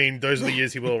happened, I mean those are the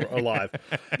years he was alive.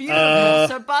 Beautiful.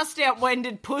 So bust out, when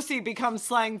did pussy become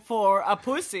slang for a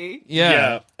pussy?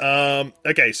 Yeah.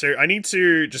 Okay, so I need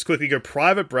to just quickly go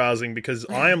private browsing because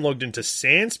I am logged into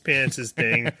Sanspants'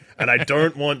 thing and I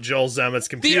don't want Joel Zammett's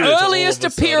The computer to all of earliest a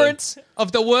sudden- appearance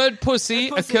of the word pussy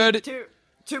occurred...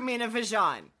 To mean a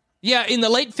vagina. Yeah, in the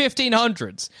late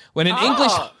 1500s, when an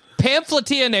English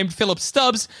pamphleteer named Philip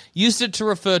Stubbs used it to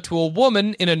refer to a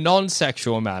woman in a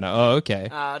non-sexual manner. Oh, okay.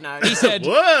 No. He said,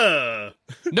 Whoa!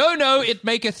 No, it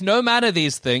maketh no manner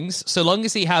these things, so long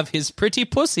as he have his pretty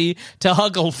pussy to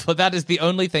huggle, for that is the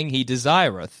only thing he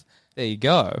desireth. There you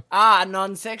go.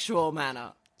 Non-sexual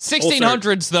manner.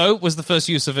 1600s, though, was the first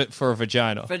use of it for a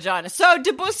vagina. Vagina. So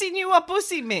Debussy knew what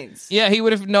pussy means. Yeah, he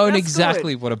would have known That's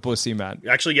exactly good. what a pussy meant.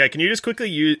 Actually, yeah, can you just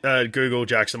quickly Google,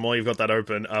 Jackson, while you've got that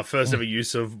open, first ever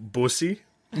use of bussy?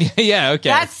 Yeah,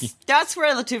 okay. That's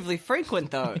relatively frequent,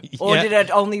 though. Or Yeah. did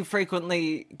it only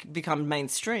frequently become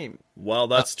mainstream? Well,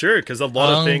 that's true, because a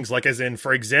lot of things, like as in,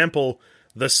 for example,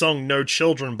 the song No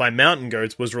Children by Mountain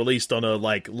Goats was released on a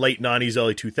late 90s,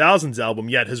 early 2000s album,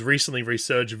 yet has recently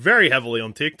resurged very heavily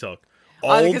on TikTok.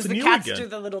 Because to the new cats again. do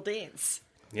the little dance.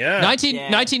 Yeah.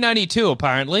 1992,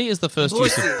 apparently, is the first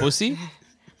use of pussy.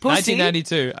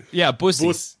 1992. Yeah, bussy.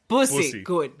 Bussy.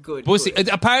 Good. Bussy. Good.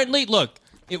 Apparently, look,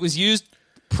 it was used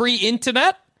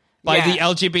pre-internet by the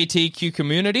LGBTQ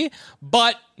community,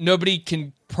 but nobody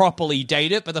can properly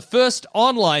date it. But the first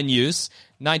online use,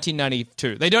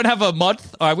 1992. They don't have a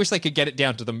month. Oh, I wish they could get it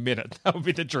down to the minute. That would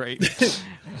be the dream.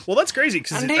 Well, that's crazy,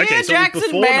 because, And here okay, so it was Jackson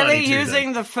before barely 92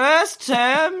 using the first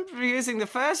term, using the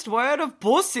first word of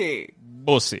bussy.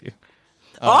 Bussy.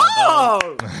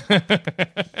 Oh!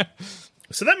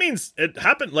 So that means it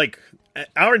happened,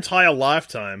 our entire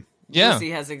lifetime, Yeah. Bussy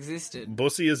has existed.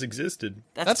 bussy has existed.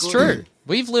 That's good. true.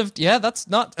 We've lived, that's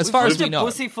not, as far as we know.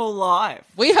 We've lived a bussyful life.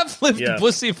 We have lived Yeah.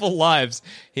 bussyful lives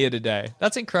here today.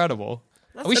 That's incrable.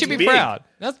 We should be big. proud.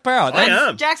 That's proud. I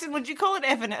am. Jackson, would you call it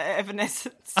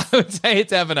evanescence? I would say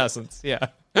it's evanescence, yeah.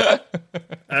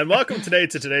 And welcome today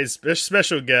to today's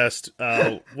special guest,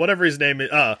 whatever his name is,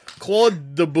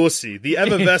 Claude Debussy, the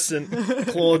effervescent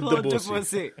Claude Debussy.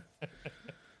 Bussy.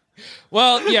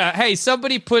 Well, yeah, hey,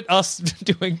 somebody put us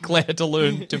doing Claire de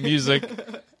Lune to music,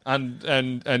 and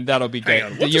that'll be great.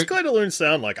 Hang on, what does Claire de Lune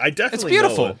sound like? I It's definitely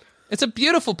beautiful. know it. It's a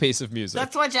beautiful piece of music.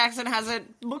 That's why Jackson has it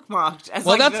bookmarked as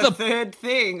Well, like that's the the- third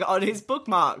thing on his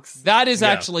bookmarks. That is Yeah.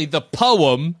 actually the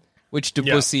poem which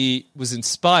Debussy was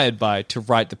inspired by to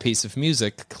write the piece of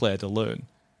music, Claire de Lune.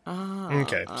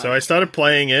 Okay, so I started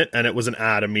playing it, and it was an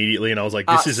ad immediately, and I was like,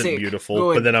 this isn't sick. beautiful,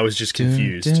 Good. but then I was just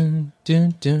confused. Dun,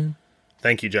 dun, dun,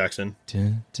 Thank you, Jackson.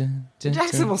 dun, dun, dun,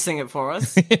 Jackson will sing it for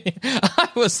us. I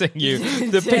will sing you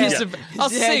the piece of... I'll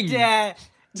sing. Da,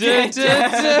 Dun,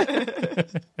 da, dun, dun.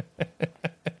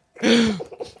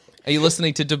 Are you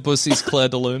listening to Debussy's Claire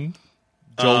de Lune?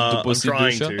 Joel I'm Debussy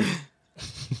trying Boucher? to.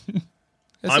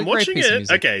 It's a I'm great watching piece of it.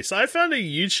 music. Okay, so I found a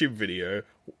YouTube video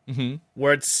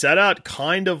where it's set out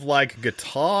kind of like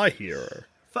Guitar Hero.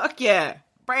 Fuck yeah.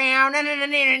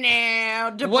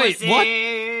 Wait, what?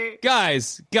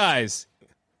 Guys.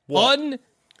 What? On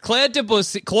Claude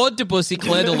Debussy, Claire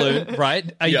de Lune,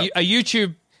 right? A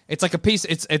YouTube, it's like a piece,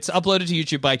 it's uploaded to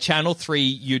YouTube by Channel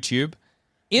 3 YouTube.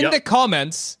 In the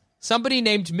comments, somebody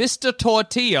named Mr.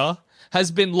 Tortilla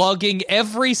has been logging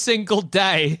every single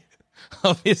day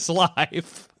of his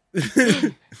life.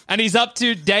 And he's up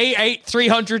to day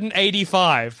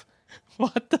 385.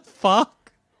 What the fuck?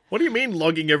 What do you mean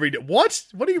logging every day? What?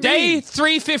 What do you mean? Day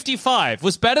 355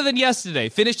 was better than yesterday.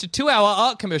 Finished a 2-hour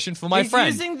art commission for my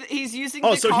friend. He's using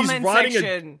the comment he's writing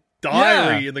section. A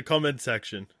diary in the comment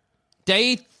section.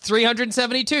 Day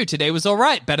 372. Today was all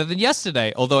right. Better than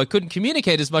yesterday. Although I couldn't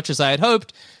communicate as much as I had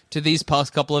hoped to these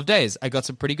past couple of days. I got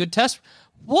some pretty good tests.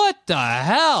 What the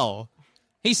hell?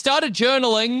 He started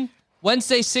journaling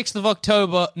Wednesday, 6th of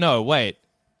October. No, wait.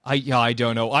 I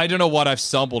don't know. I don't know what I've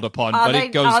stumbled upon,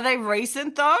 it goes... Are they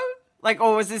recent, though?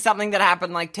 Or was this something that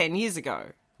happened, 10 years ago?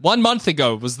 1 month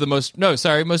ago was the most... No,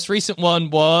 sorry, most recent one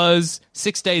was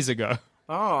 6 days ago.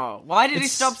 Oh, why did he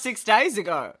stop 6 days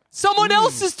ago? Someone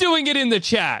else is doing it in the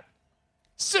chat.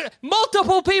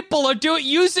 Multiple people are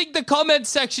using the comment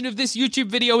section of this YouTube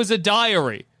video as a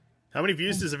diary. How many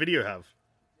views does the video have?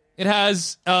 It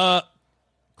has,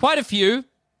 quite a few.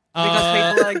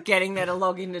 Because people are getting there to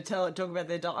log in to talk about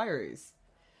their diaries.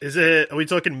 Are we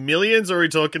talking millions or are we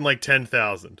talking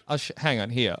 10,000? Hang on,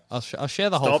 here. I'll share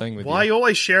the whole thing with you. Why are you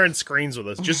always sharing screens with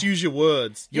us? Just use your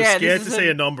words. You're scared to say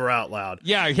a number out loud.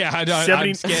 Yeah, I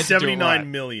don't.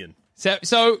 79 million.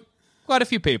 So, quite a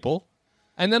few people.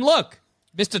 And then look,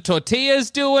 Mr.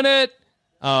 Tortilla's doing it.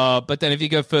 But then if you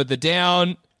go further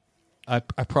down, I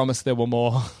promise there were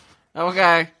more.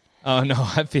 Okay. Oh no,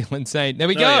 I feel insane. There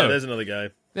we go. Yeah, there's another guy.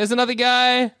 There's another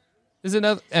guy. There's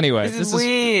another... Anyway. This is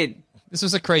weird. This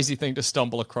was a crazy thing to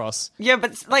stumble across. Yeah,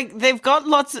 but, they've got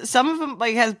lots... Some of them,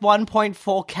 has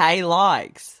 1.4k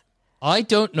likes. I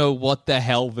don't know what the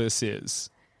hell this is.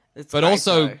 But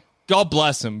also, God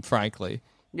bless him, frankly.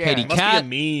 Yeah. Katie Cat. Must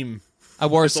be a meme. I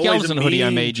wore a skeleton hoodie I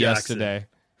made yesterday.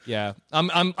 Yeah.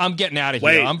 I'm getting out of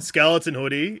here. Wait, skeleton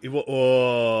hoodie?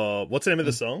 What's the name of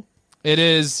the song? It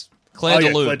is Claire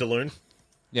de Lune. Claire de Lune.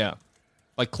 Yeah.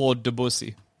 Like Claude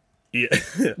Debussy. Yeah.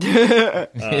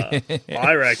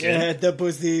 I reckon. Yeah,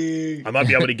 Debussy. I might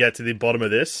be able to get to the bottom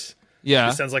of this. Yeah.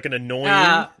 This sounds like an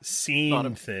annoying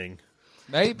scene thing.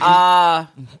 Maybe.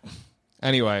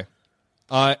 Anyway,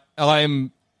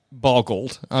 I'm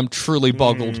boggled. I'm truly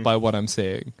boggled by what I'm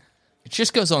seeing. It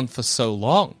just goes on for so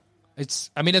long. It's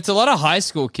a lot of high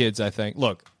school kids, I think.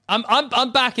 Look,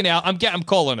 I'm backing out. I'm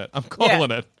calling it. I'm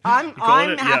calling it. I'm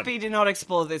happy to not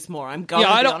explore this more. I'm going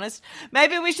to be honest.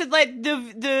 Maybe we should let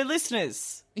the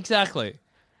listeners. Exactly.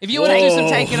 If you want to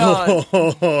take it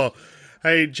on.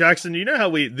 Hey, Jackson, you know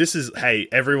how hey,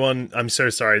 everyone, I'm so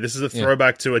sorry. This is a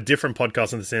throwback to a different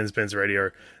podcast on the Sans Pants Radio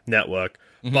Network.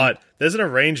 Mm-hmm. But there's an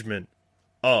arrangement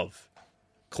of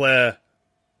Claire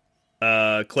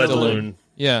de Lune.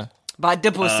 Yeah. By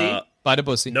Debussy. By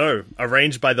Debussy. No,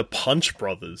 arranged by the Punch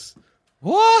Brothers.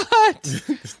 What?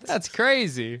 That's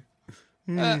crazy.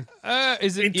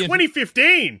 Is it in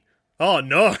 2015? Oh,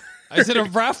 no. Is it a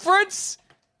reference?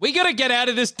 We gotta get out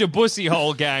of this Debussy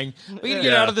hole, gang. We gotta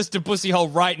get out of this Debussy hole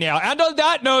right now. And on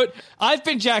that note, I've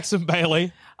been Jackson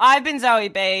Bailey. I've been Zoe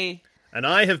B. And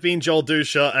I have been Joel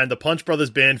Dusha, and the Punch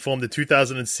Brothers band formed in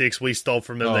 2006. We stole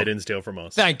from them, they didn't steal from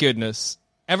us. Thank goodness.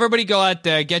 Everybody go out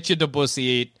there, get your Debussy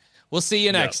eat. We'll see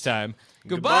you next time.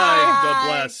 Goodbye. God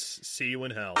bless. See you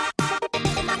in hell.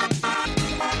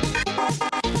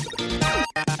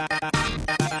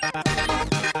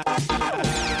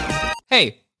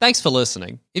 Hey, thanks for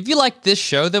listening. If you like this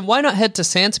show, then why not head to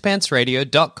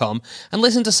sanspantsradio.com and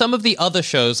listen to some of the other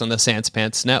shows on the Sans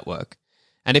Pants Network.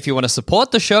 And if you want to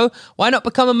support the show, why not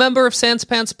become a member of Sans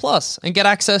Pants Plus and get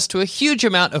access to a huge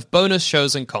amount of bonus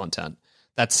shows and content.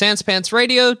 That's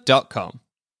sanspantsradio.com.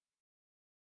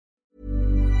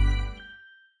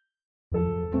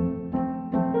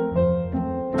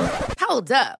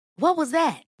 Hold up. What was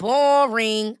that?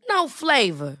 Boring. No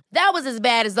flavor. That was as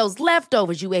bad as those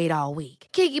leftovers you ate all week.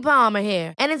 Keke Palmer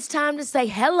here. And it's time to say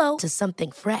hello to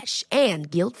something fresh and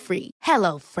guilt-free.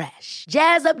 Hello Fresh.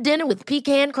 Jazz up dinner with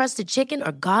pecan-crusted chicken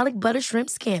or garlic butter shrimp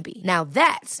scampi. Now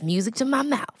that's music to my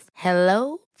mouth.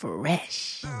 Hello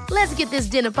Fresh. Let's get this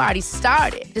dinner party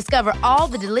started. Discover all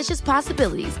the delicious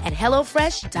possibilities at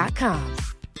HelloFresh.com.